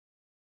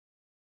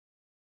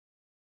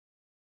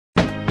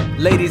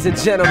Ladies and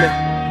gentlemen,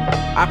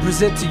 I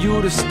present to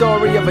you the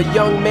story of a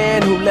young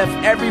man who left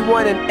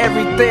everyone and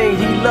everything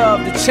he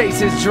loved to chase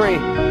his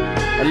dream.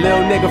 A little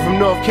nigga from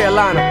North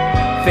Carolina,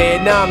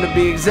 Vietnam to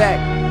be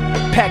exact,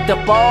 packed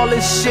up all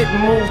his shit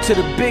and moved to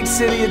the big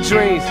city of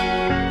dreams,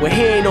 where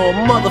he ain't know a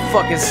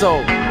motherfucking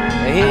soul,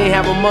 and he ain't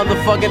have a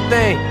motherfucking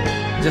thing,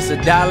 just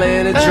 $1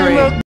 and a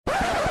dream.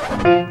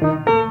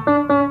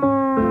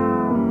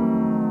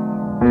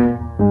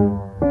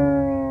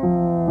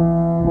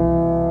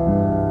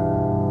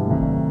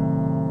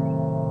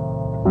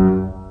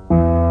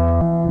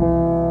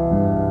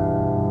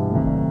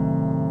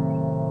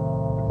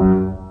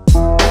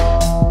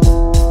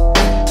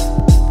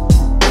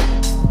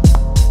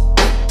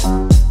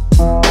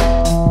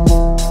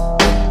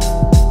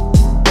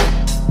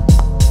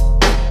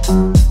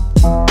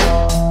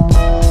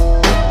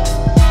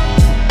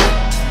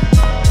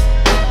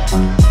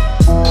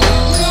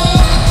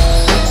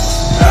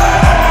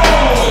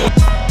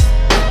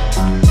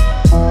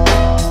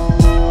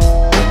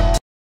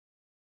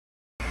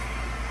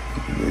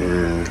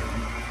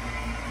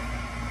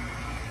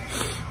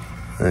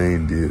 I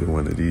ain't did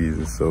one of these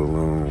in so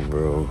long,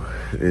 bro.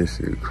 This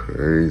shit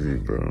crazy,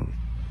 bro.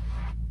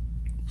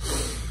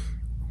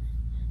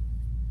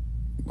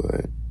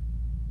 But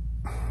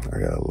I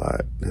got a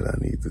lot that I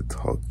need to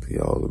talk to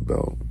y'all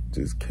about,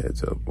 just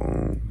catch up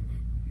on.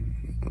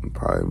 I'll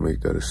probably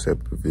make that a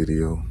separate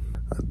video.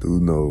 I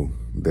do know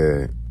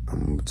that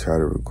I'm gonna try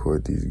to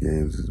record these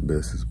games as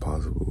best as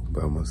possible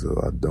by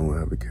myself. I don't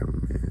have a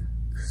cameraman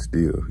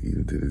still,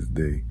 even to this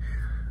day.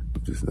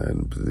 I'm just not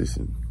in a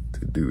position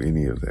to do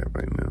any of that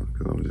right now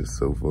because I'm just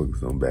so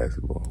focused on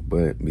basketball.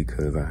 But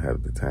because I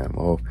have the time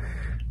off,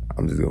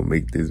 I'm just gonna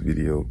make this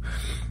video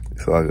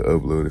so I can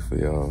upload it for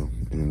y'all.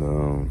 And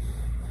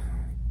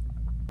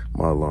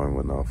my alarm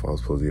went off. I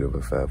was supposed to get up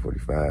at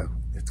 5:45.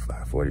 It's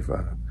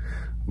 5:45.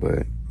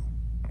 But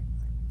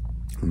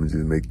I'm gonna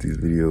just make this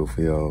video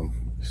for y'all,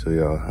 show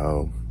y'all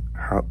how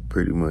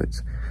pretty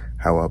much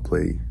how I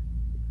play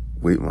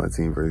with my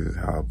team versus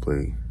how I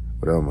play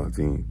without my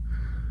team.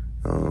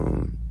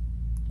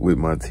 With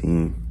my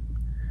team,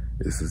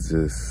 this is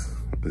a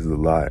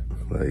lot.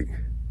 Like,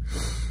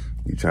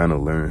 you're trying to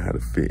learn how to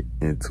fit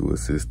into a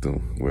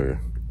system where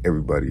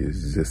everybody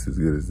is just as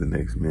good as the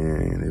next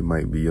man. It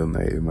might be your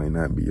night, it might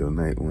not be your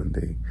night one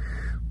day,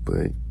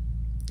 but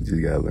you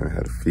just gotta learn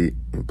how to fit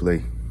and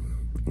play.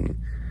 And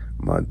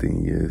my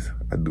thing is,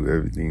 I do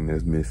everything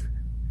that's missing.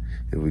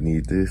 If we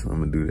need this,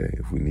 I'm gonna do that.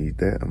 If we need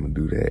that, I'm gonna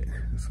do that.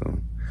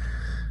 So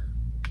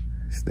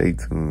stay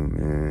tuned,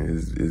 man.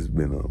 It's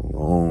been a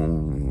long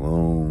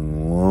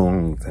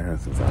time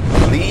since I...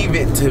 Leave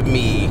it to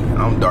me.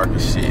 I'm dark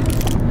as shit.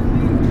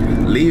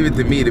 Leave it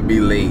to me to be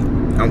late.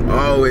 I'm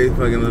always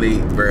fucking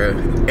late, bruh.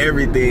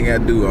 Everything I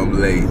do, I'm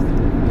late.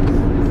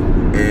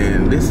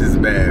 And this is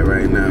bad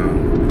right now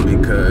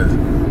because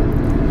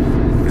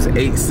it's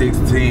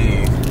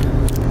 8:16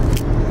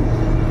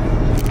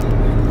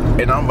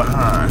 and I'm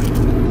behind.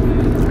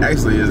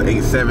 Actually, it's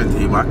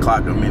 8:17. My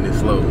clock a minute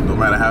slow. No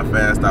matter how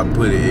fast I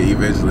put it, it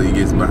eventually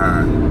gets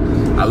behind.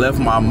 I left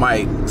my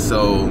mic,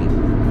 so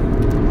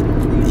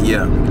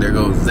yeah, there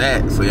goes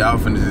that. So y'all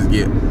finna just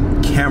get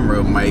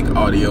camera mic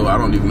audio. I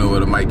don't even know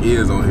what a mic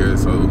is on here,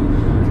 so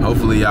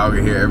hopefully y'all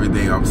can hear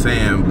everything I'm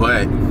saying.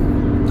 But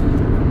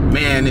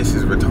man, this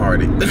is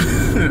retarded.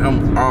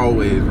 I'm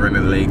always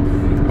running late.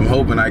 I'm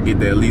hoping I get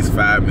there at least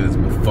 5 minutes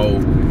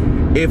before.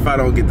 If I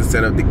don't get to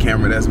set up the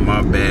camera, that's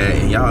my bad,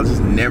 and y'all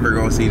just never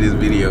gonna see this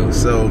video,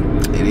 so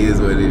it is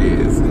what it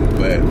is.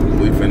 But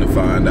we finna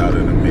find out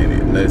in a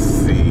minute. Let's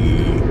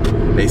see.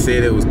 They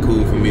said it was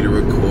cool for me to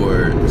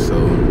record, so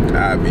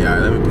I'll be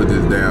alright. Let me put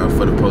this down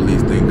for the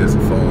police think that's a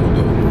phone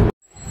though.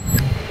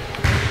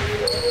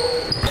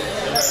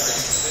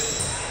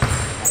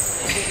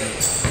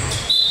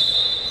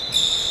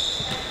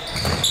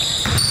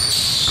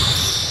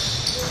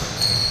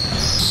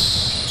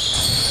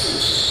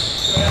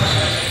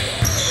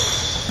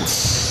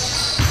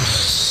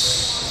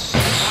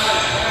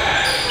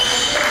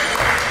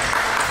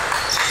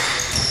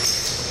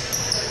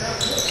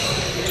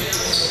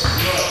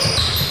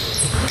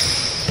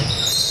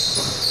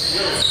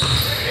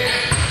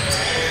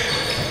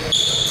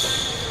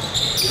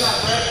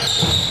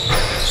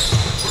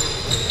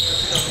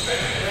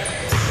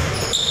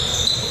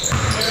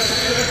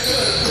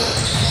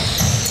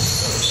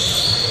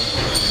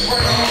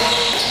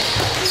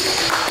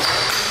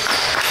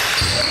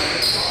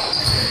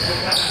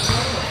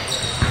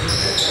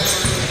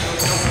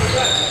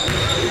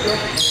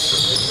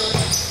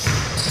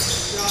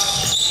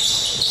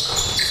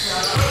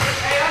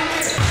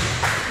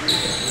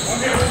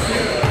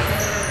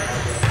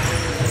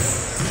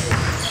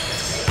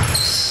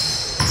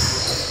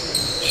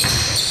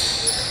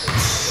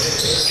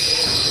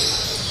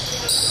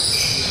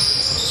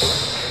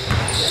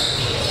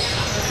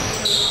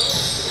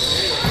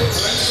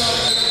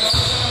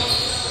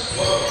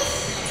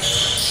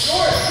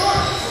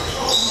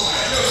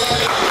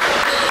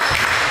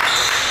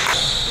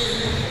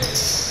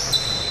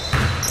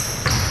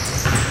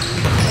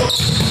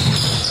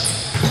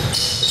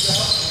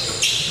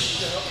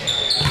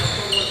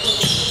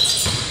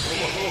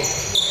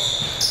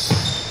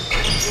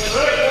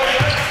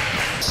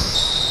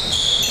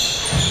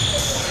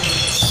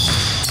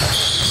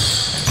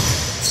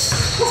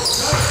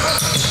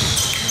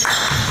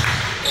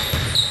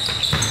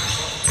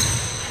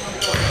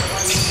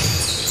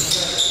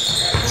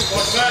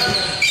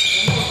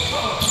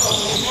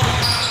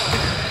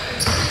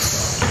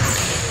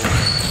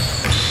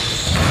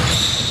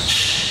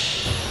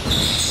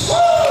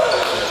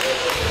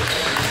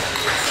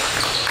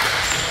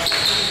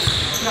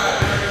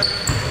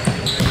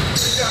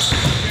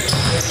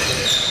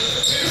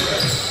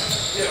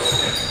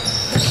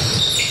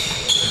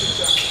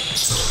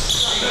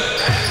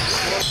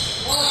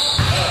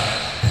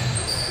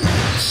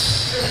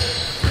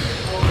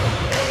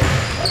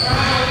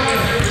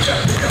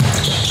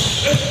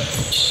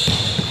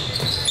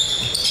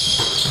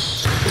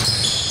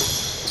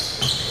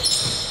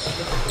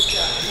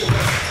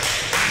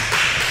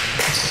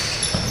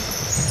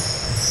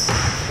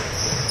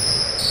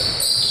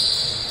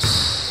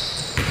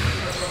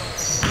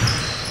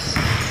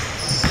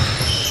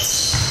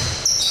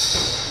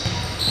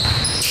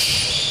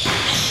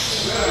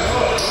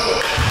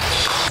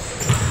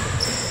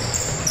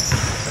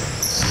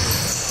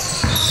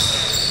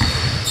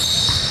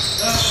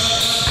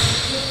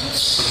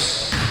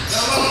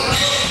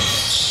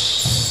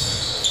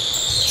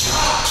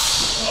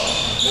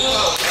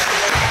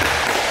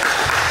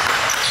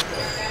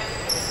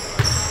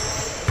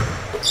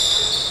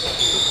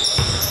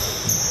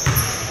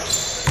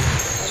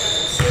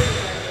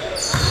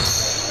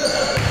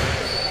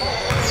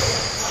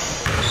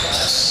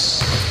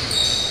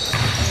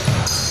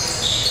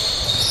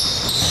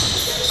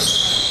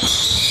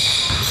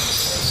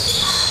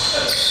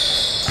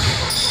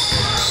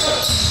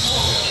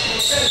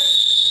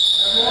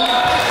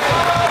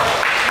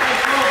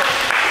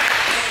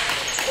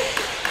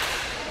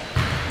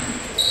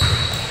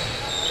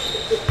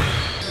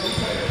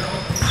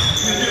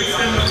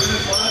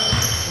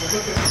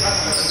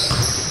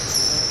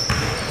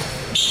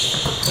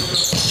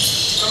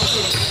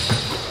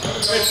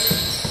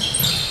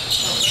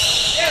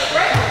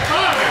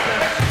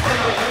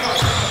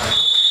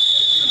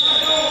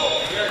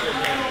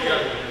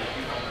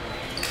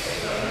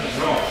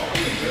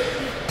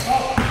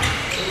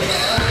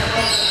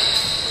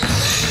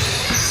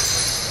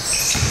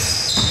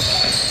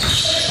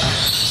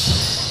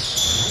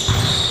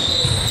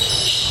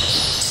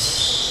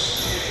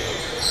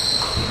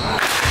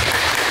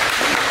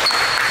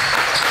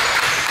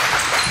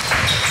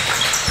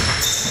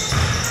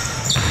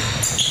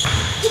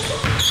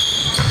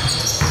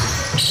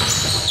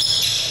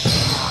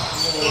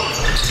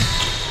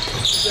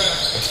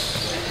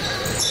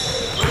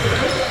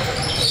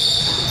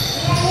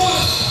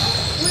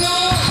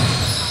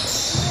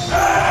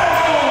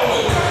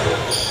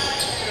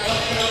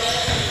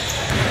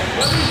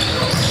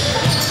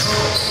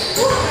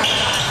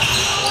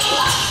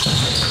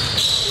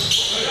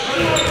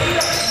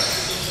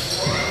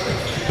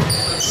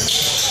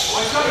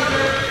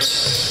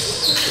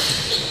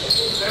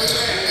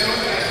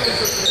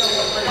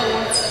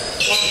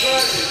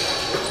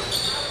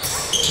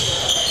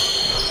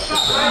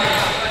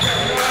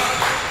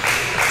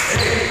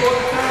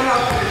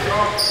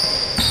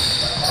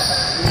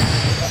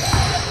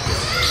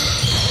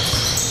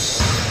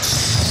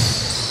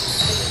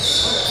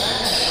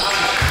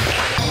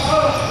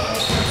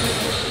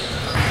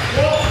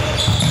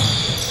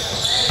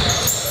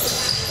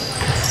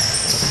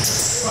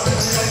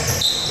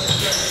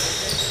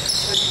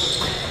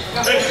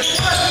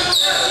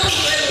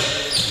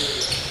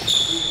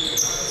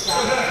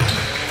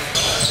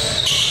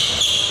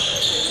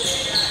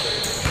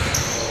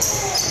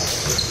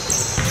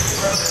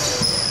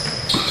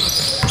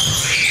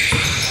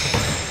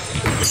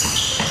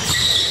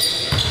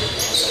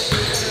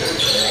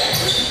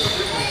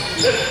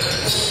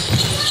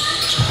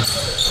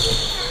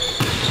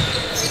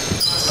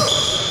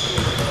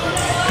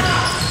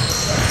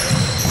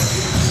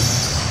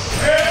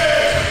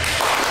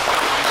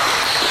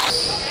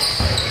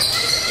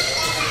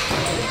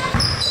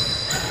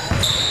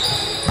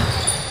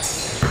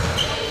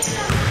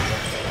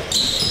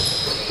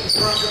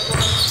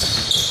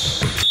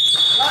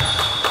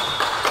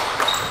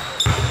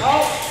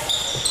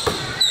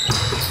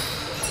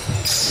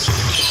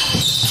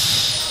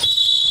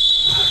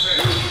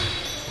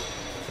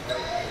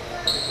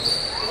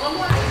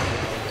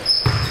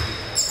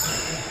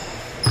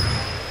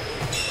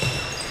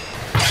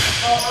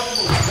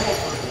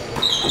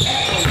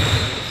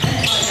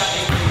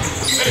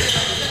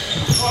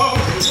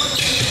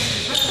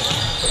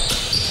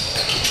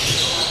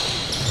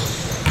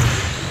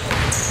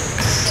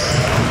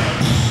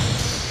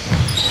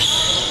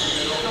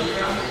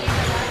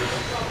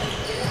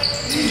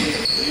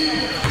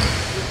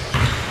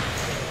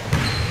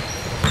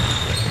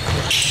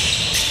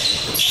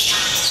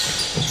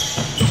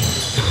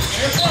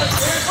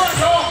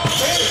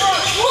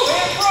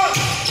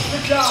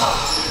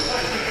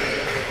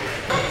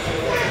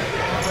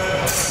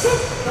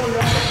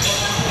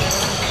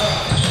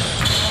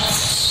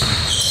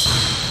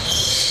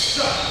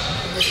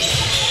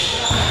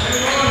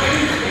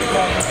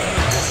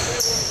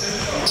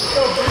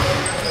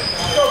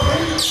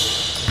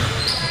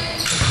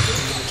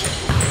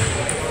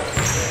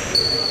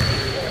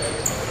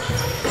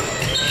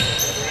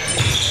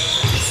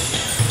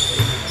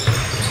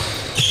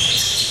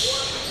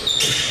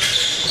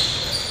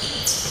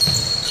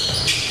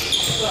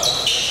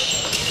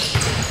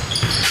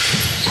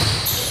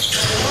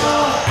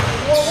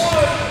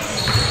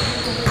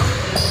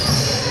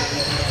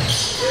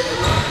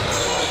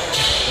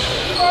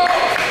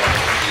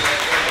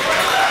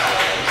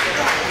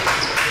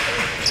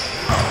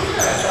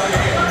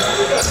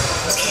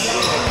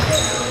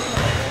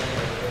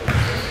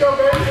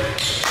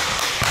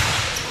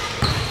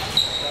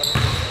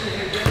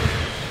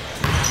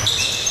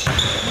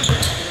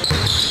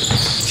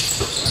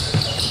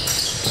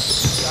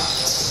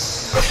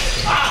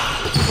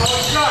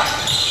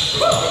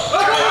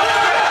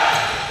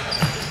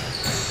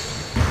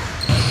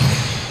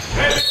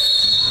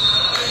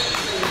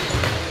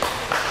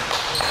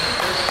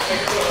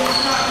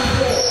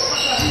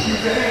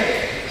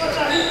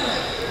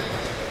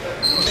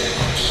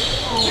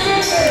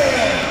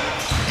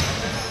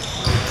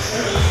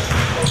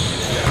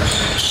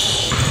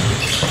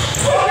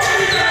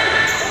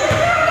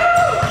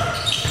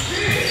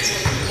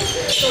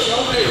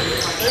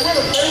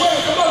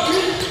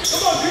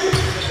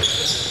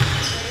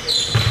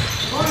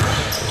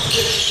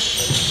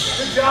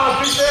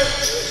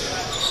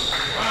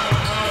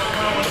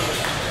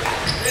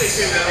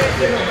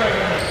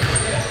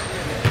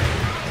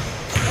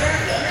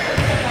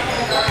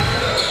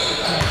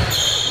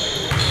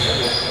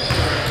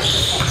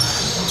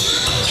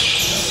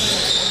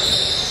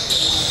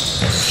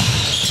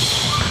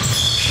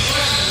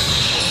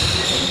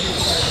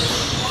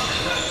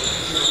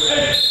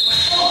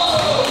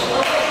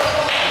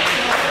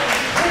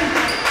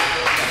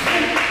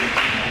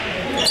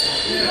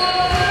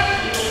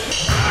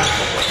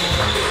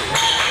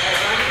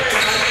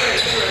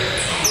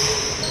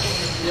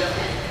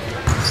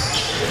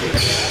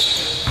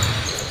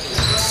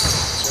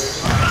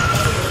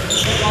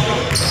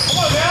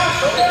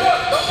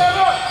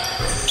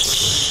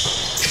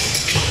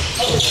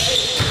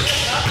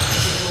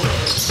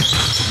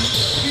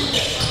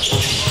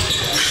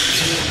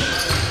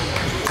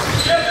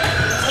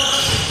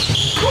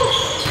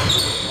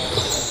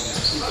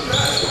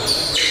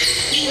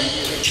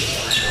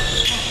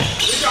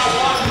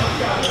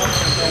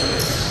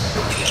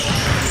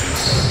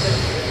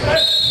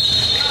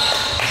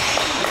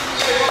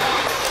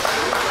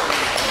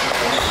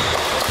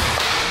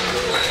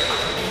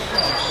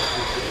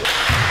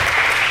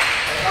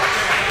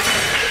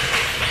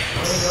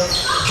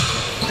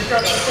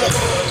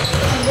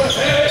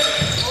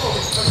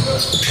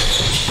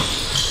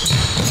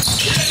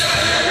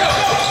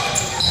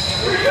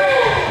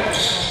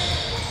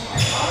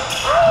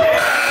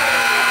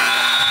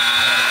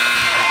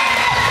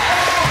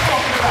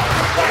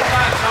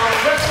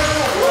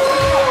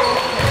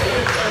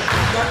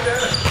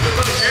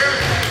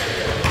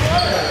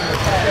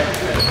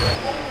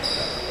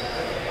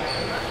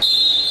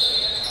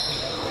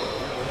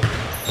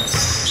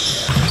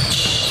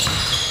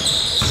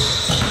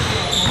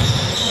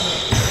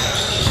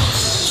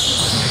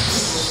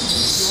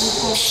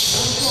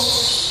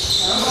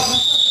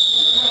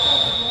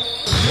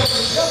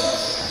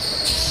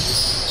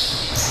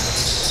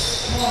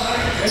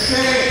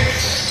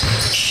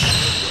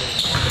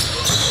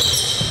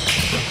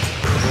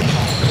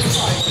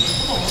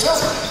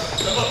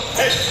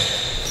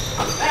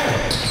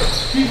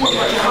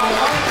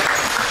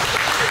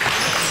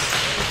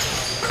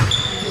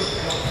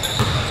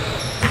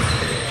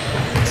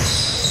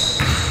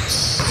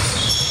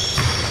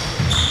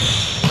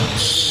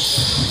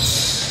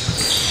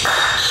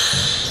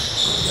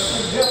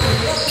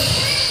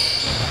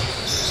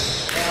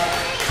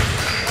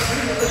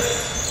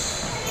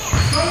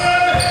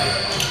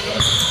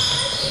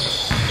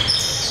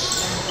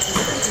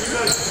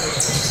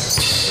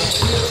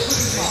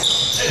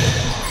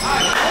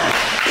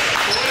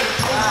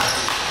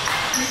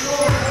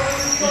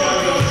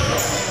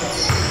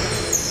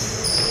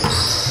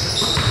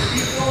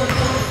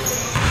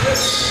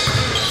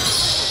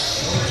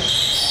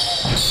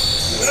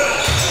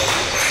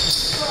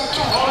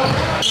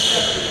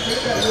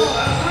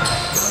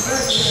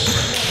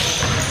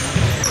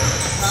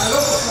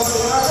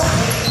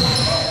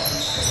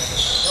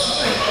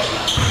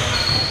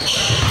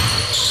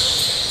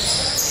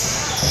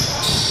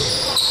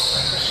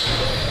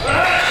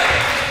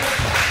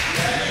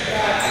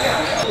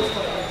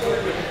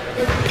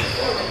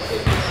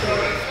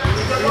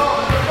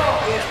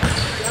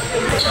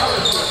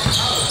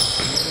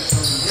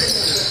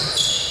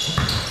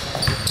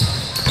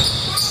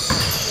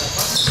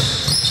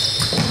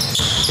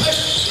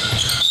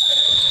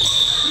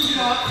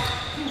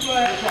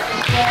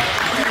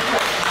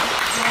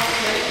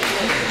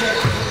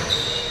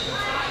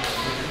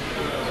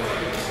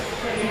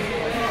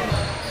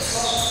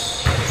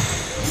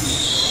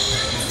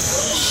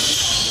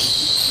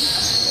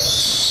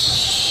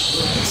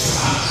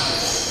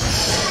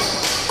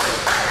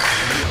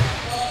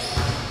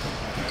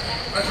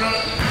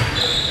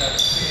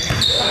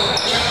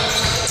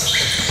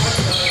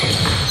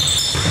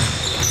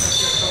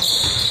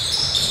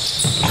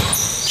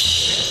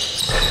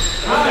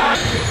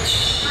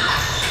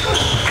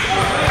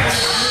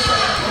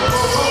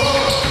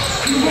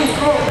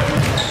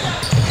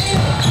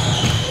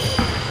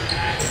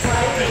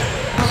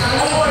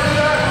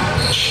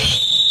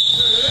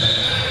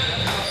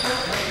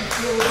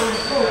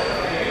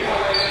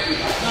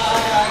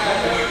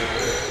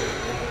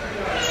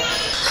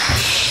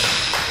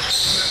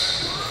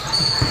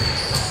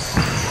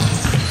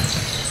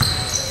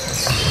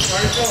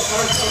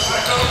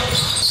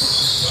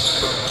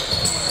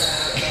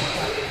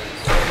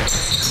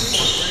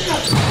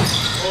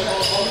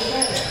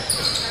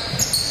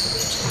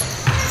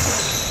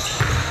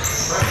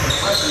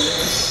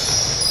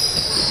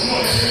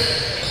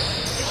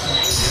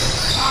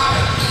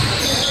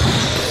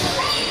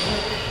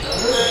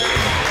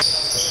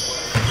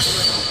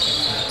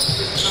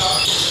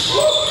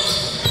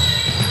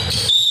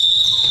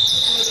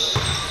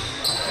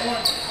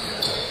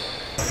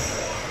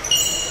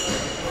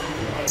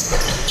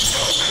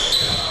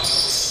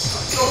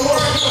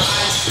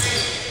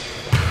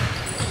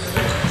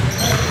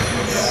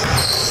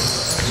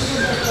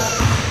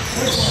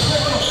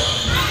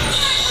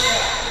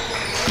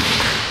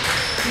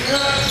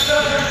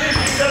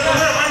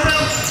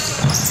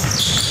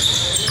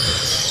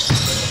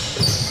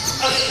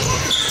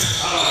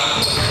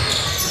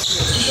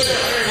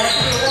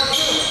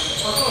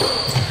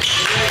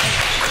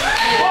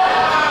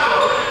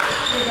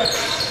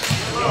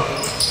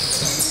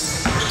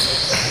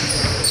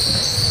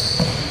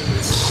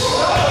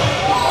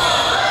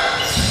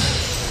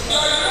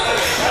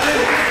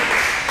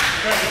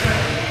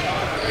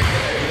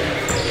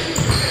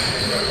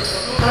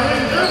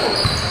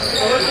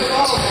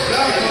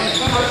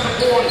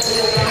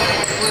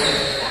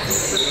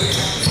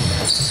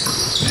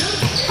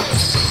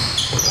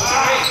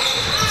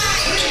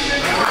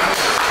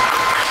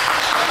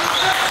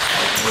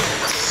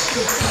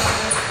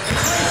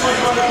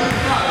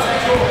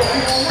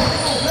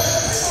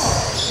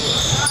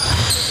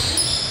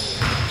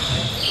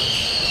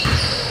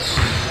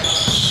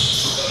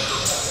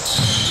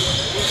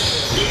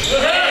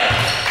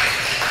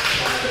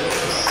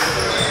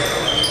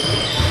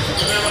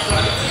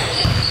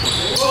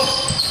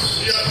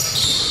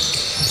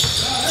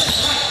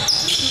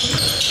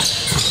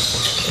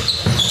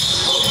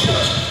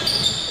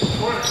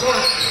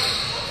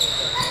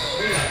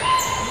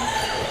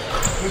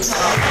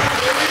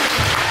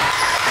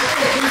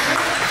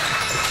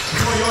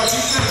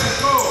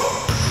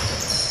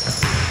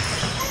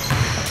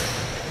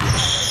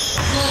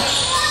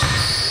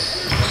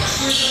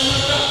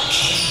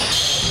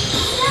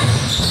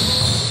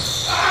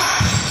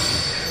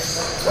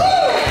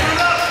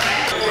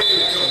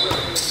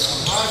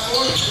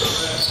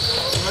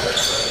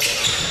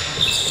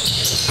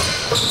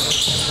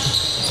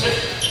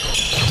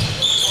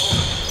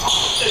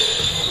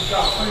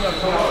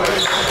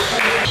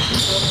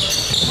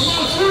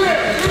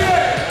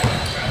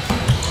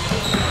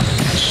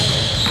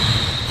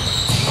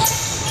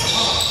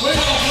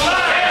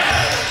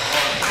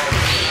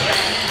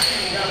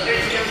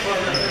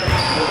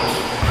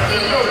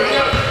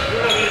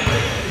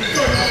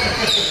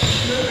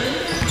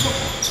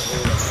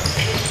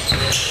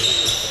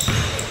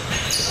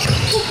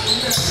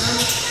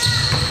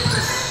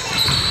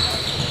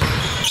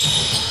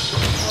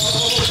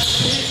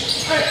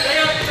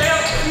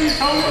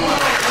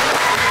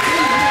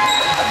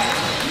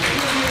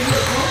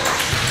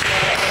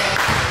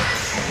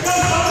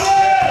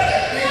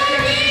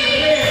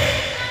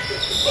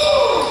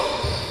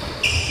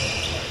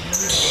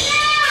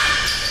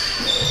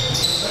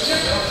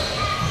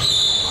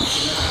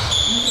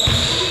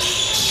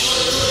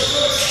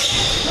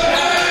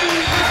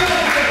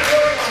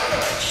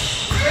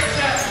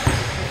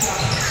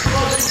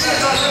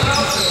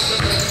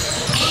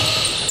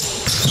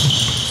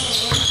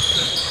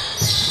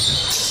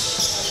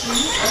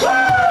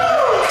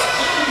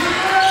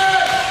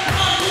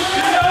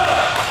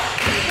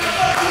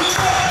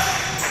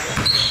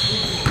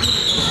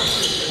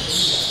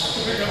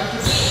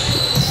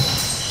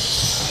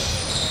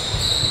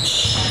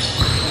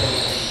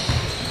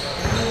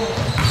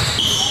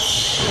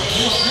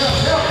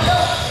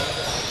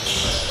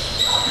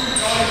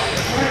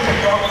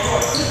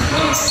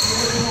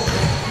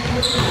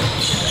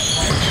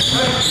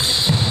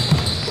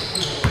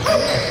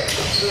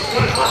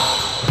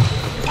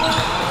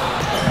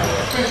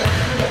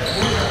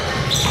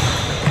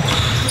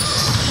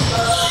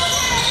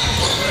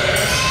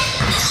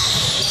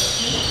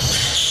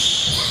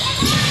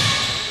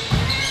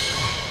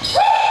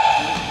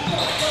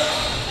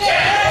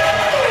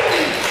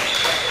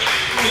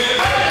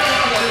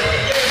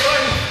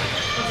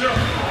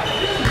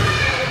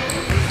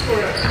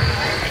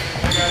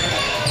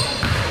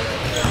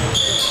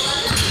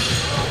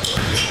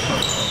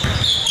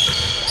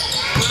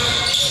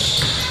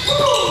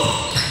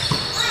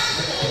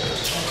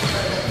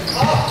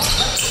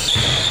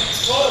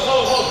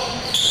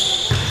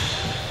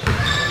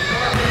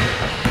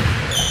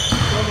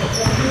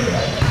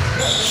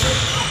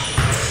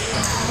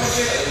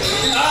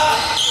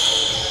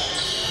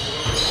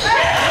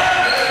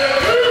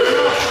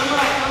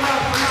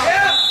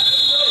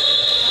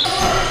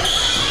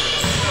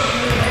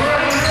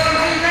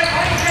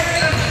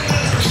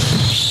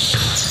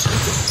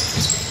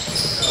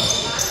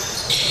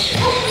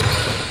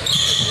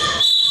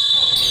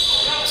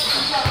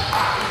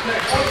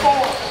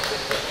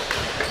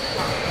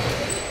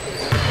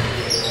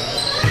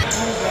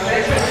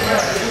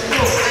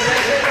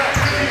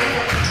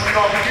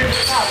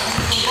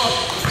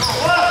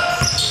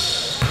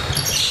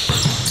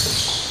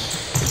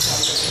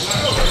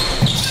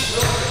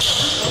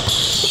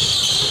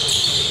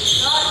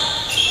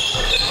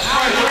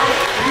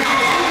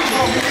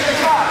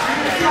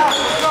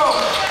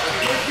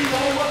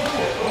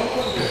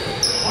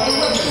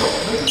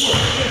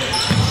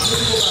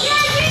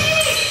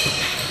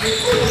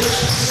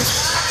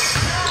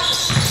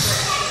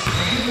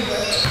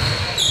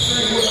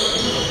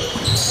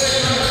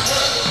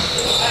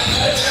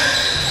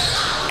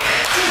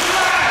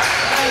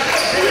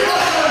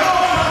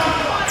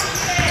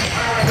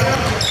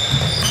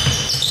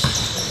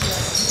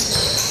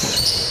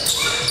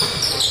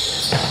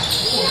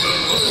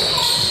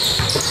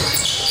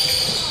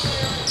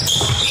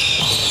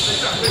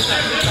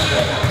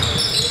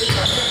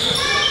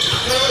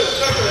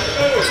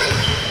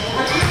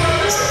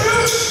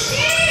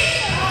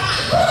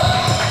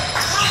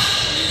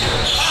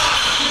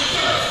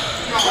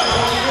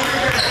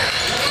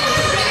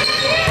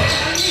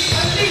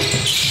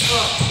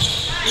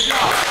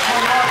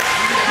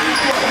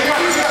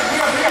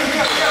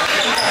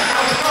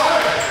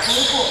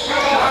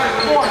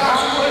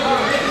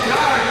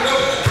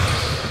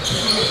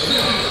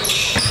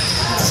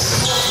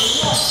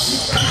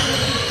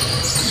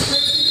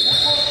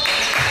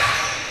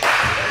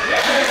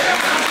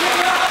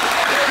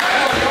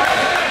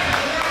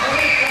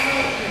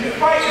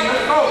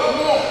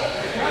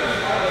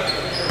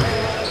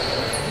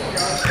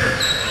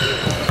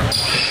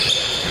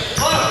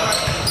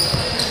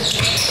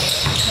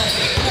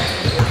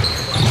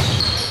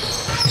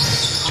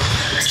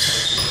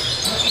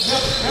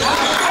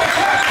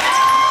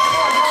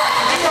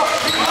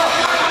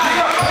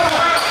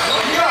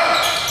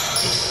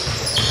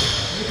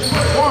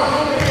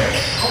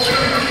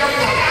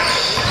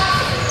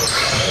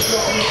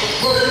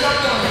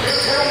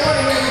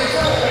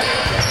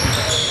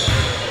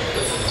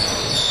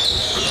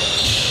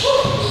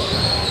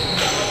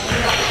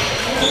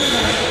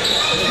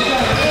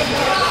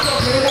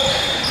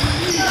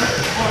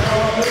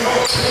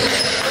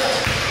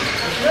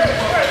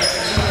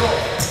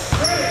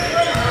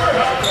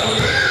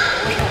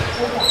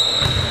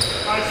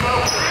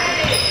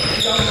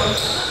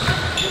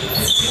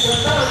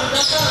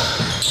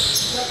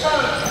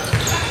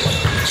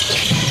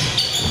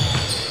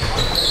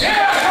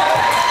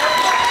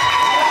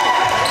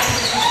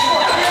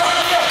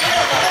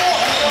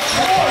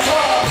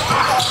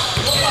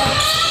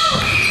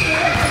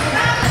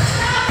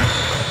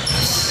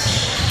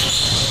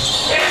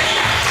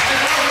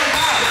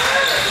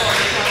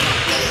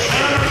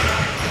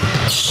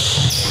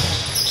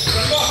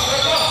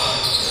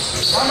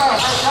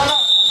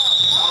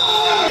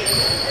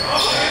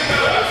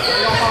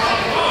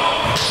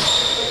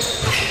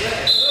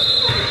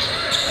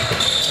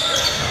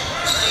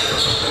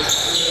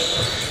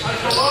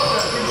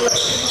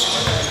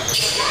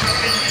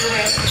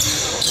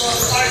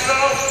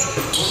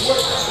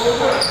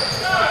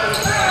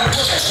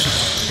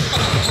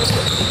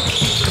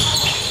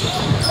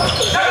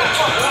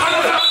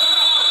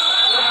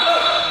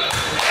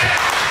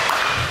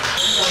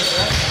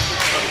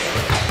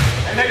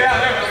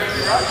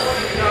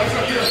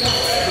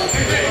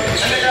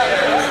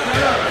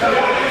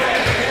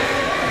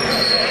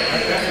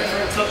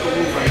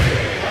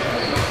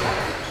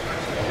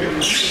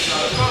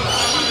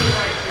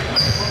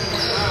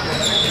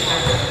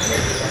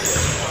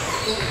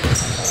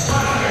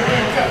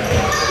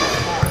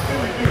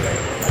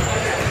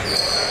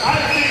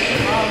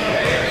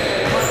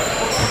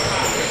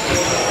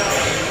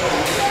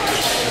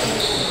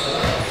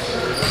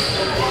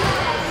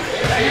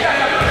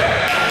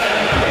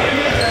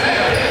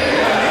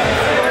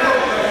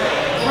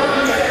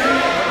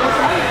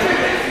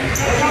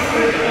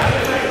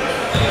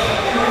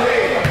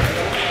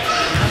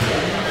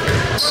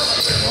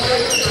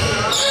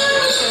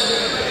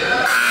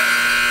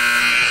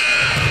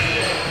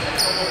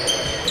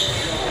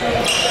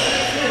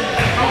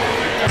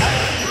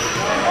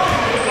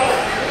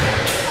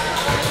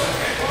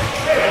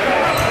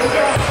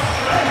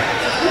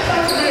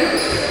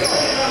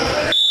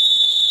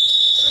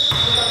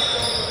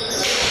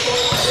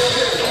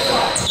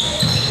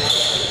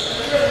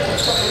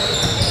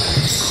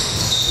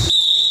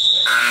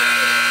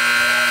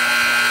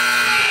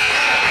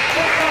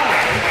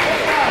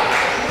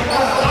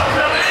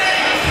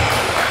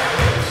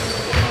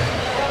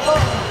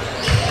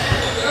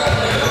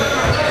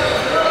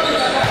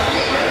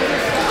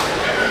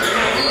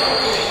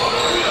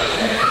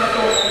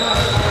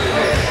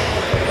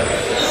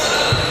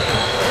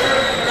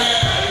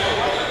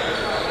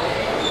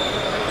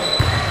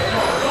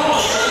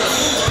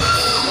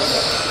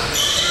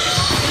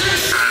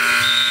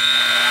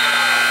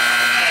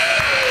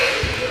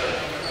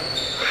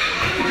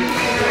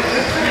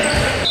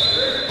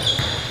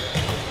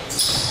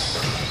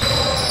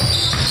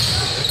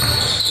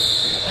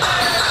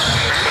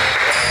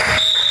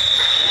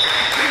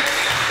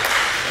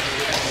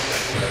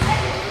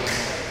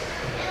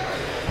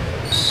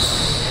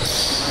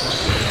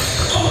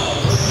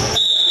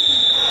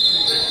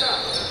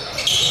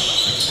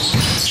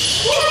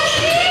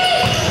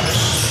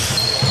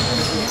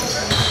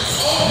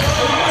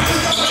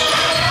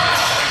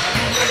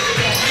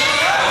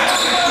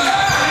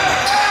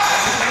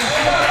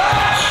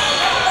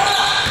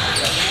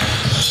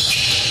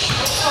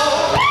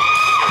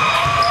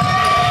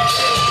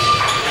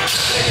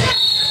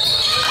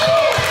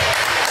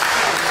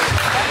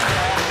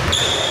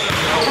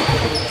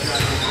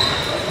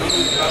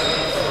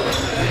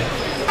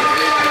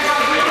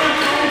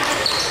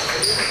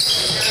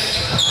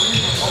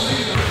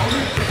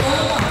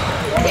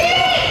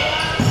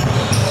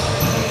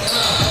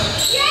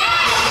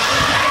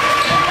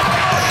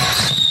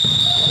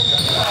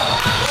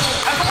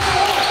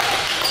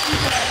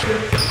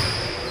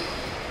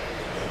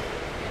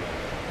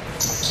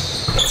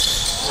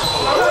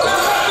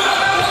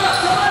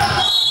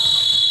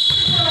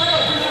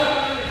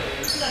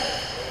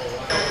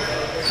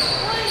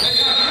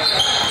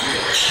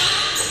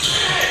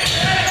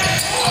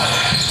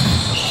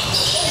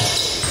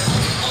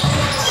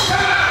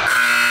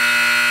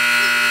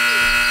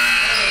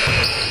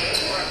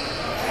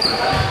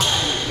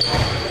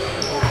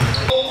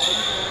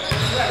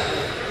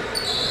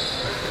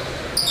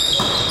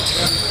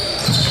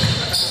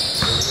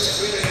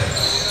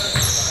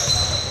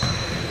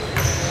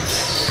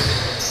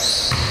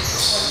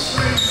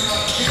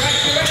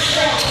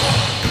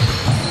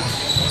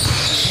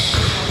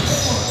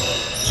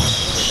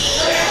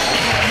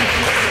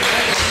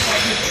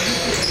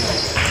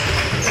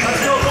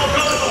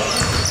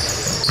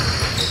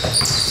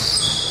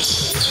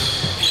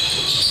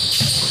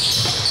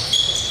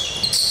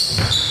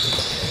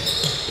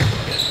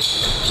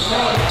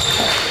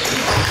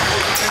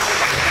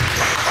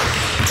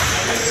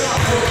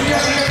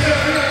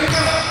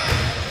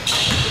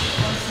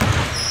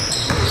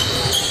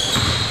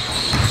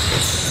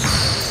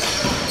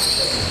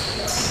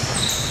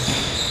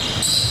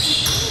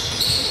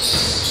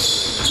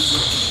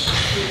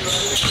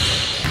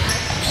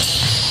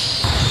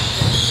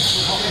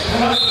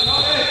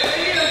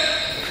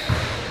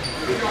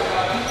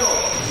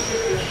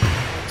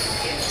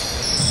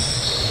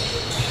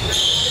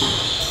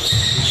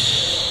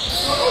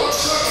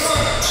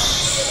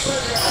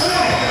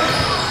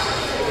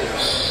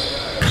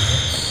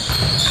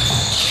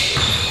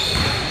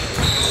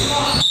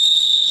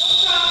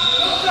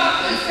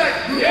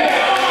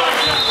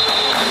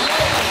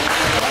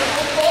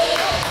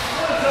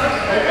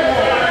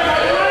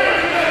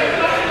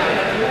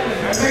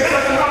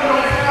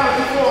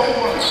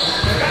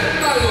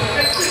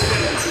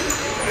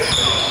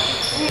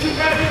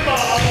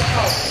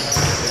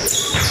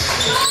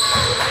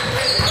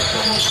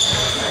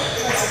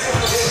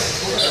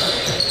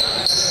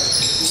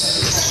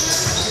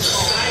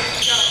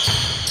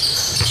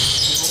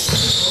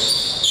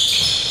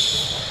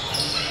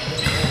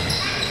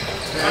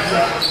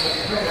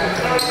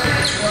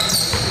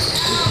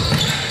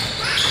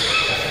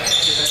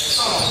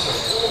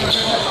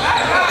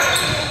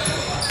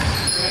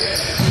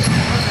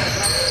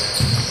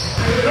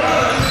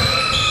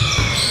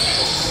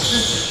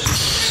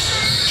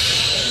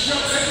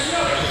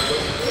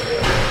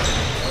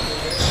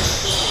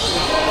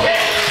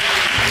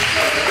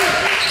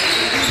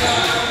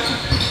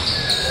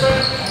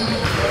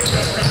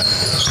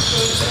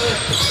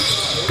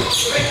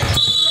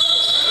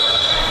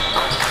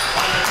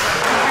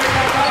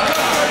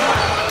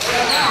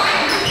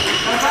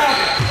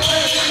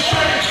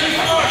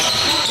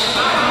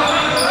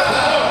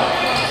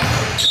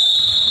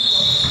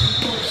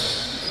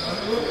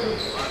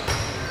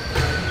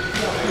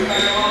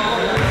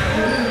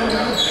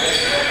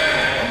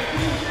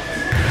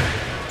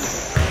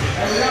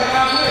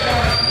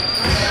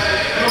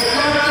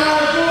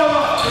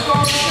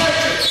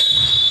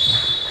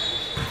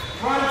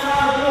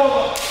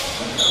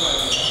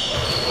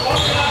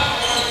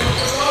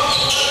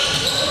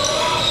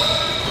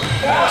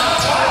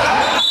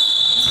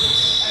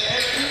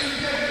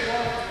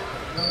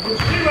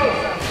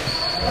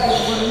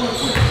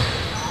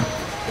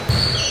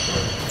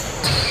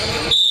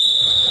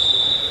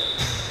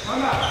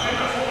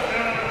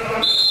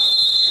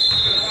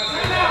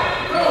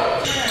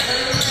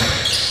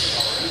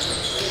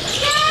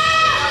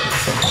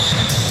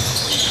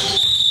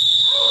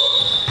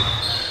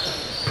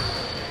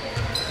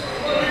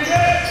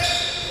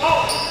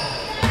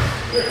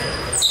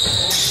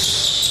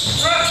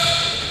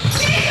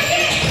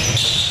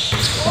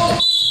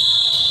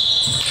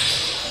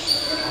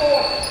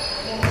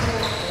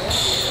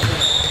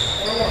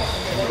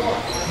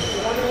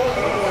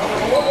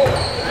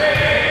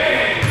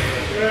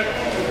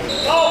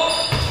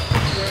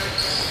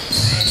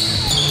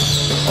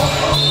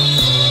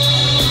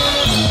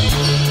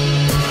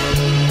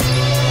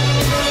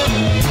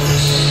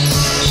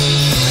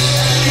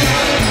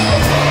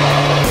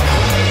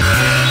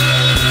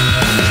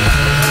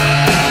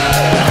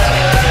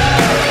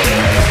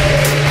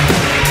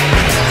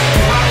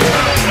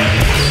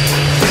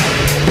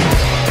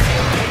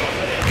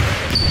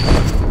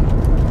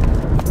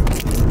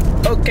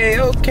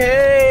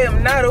 Okay,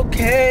 I'm not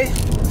okay.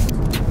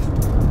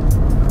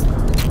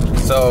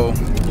 So,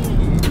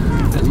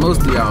 as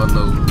most of y'all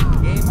know,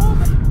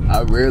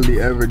 I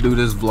rarely ever do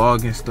this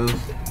vlog and stuff,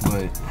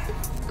 but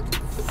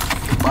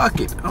fuck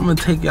it, I'm gonna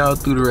take y'all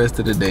through the rest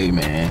of the day,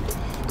 man.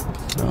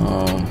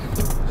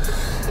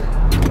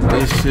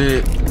 This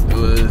shit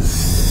was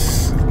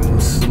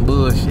some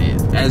bullshit.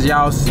 As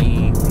y'all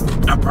seen,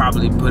 I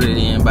probably put it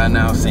in by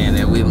now saying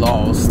that we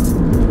lost.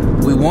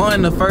 We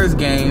won the first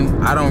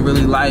game. I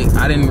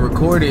didn't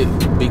record it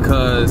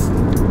because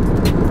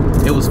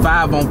it was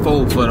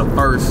 5-on-4 for the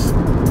first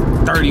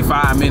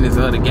 35 minutes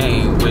of the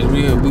game, which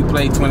we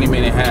played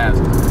 20-minute halves,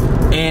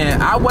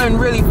 and I wasn't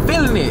really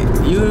feeling it.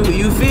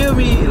 You feel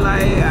me?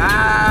 Like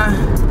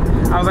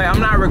I was like,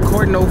 I'm not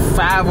recording no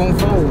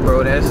 5-on-4,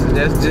 bro. That's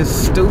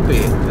just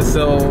stupid.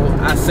 So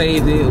I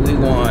saved it. We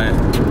won,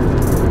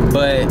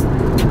 but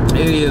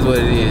it is what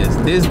it is.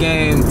 This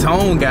game,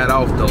 Tone got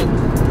off though.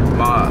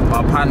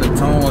 My partner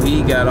Tone,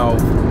 he got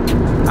off.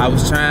 I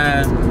was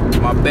trying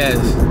my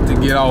best to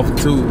get off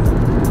too.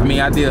 I mean,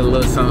 I did a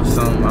little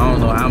something. I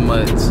don't know how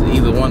much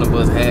either one of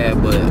us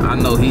had, but I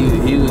know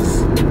he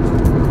was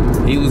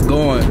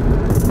going.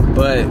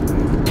 But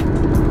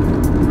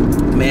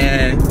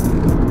man,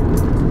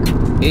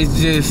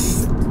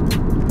 it's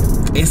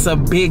a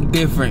big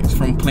difference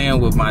from playing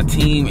with my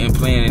team and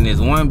playing in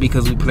this one,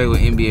 because we play with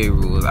NBA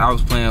rules. I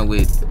was playing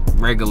with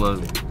regular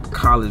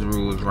college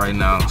rules right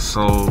now,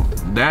 so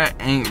that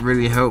ain't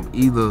really help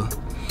either.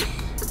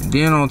 And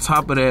then on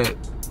top of that,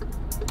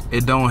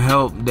 it don't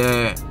help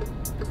that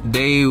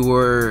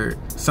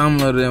some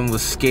of them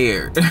was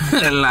scared.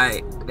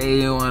 Like they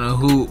didn't want to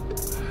hoop,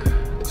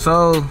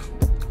 so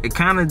it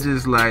kind of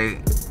just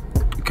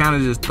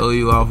throw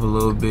you off a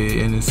little bit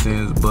in a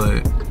sense.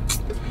 But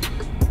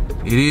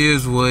it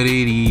is what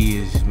it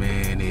is,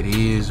 man. It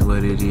is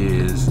what it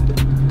is.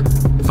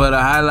 For the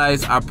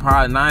highlights, I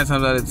probably 9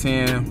 times out of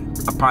 10,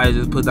 I probably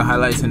just put the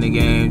highlights in the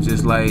game,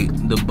 just like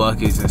the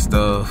buckets and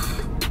stuff.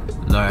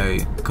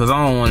 Like, cause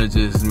I don't want to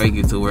just make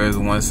it to where it's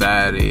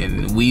one-sided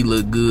and we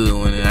look good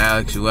when in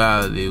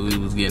actuality we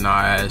was getting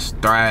our ass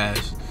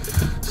thrashed.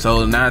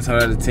 So 9 times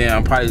out of 10,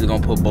 I'm probably just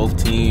gonna put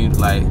both teams.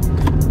 Like,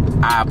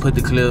 I put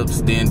the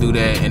clips, then do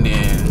that, and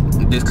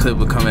then this clip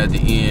will come at the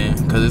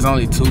end, cause it's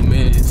only 2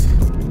 minutes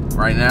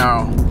right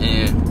now,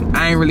 and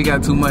I ain't really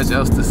got too much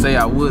else to say.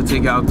 I would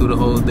take y'all through the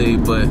whole day,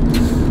 but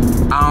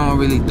I don't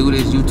really do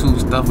this YouTube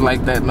stuff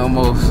like that no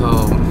more.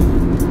 So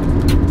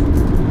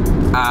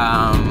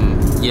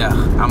yeah,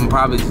 I'm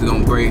probably just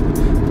gonna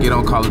get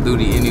on Call of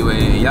Duty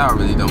anyway, and y'all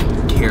really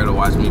don't care to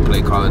watch me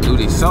play Call of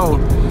Duty. So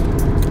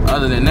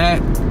other than that,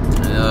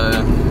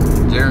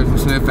 Jeremy from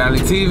Smith Family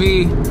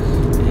TV,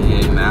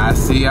 and I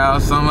see y'all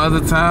some other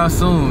time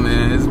soon,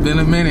 man. It's been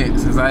a minute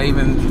since I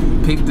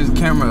even picked this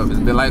camera up. It's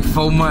been like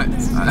 4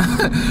 months.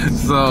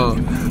 So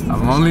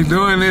I'm only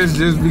doing this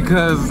just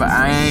because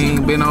I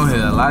ain't been on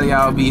here. A lot of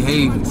y'all be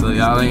hating, so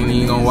y'all ain't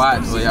even gonna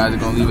watch, or y'all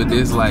just gonna leave a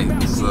dislike.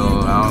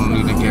 So I don't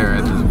even care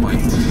at this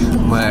point.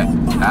 But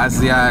I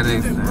see how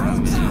next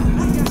time.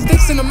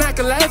 Sticks in the Mac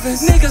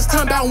 11s. Niggas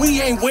talking about we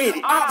ain't with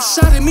it. Op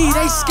shot at me,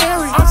 they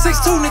scary. I'm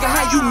 6'2", nigga,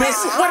 how you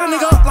miss it? What a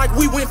nigga up like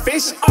we went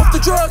fishing. Off the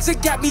drugs,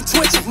 it got me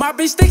twitching. My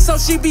bitch thinks so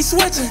she be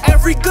switching.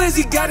 Every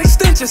glizzy got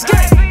extensions.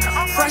 Gang,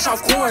 fresh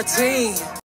off quarantine.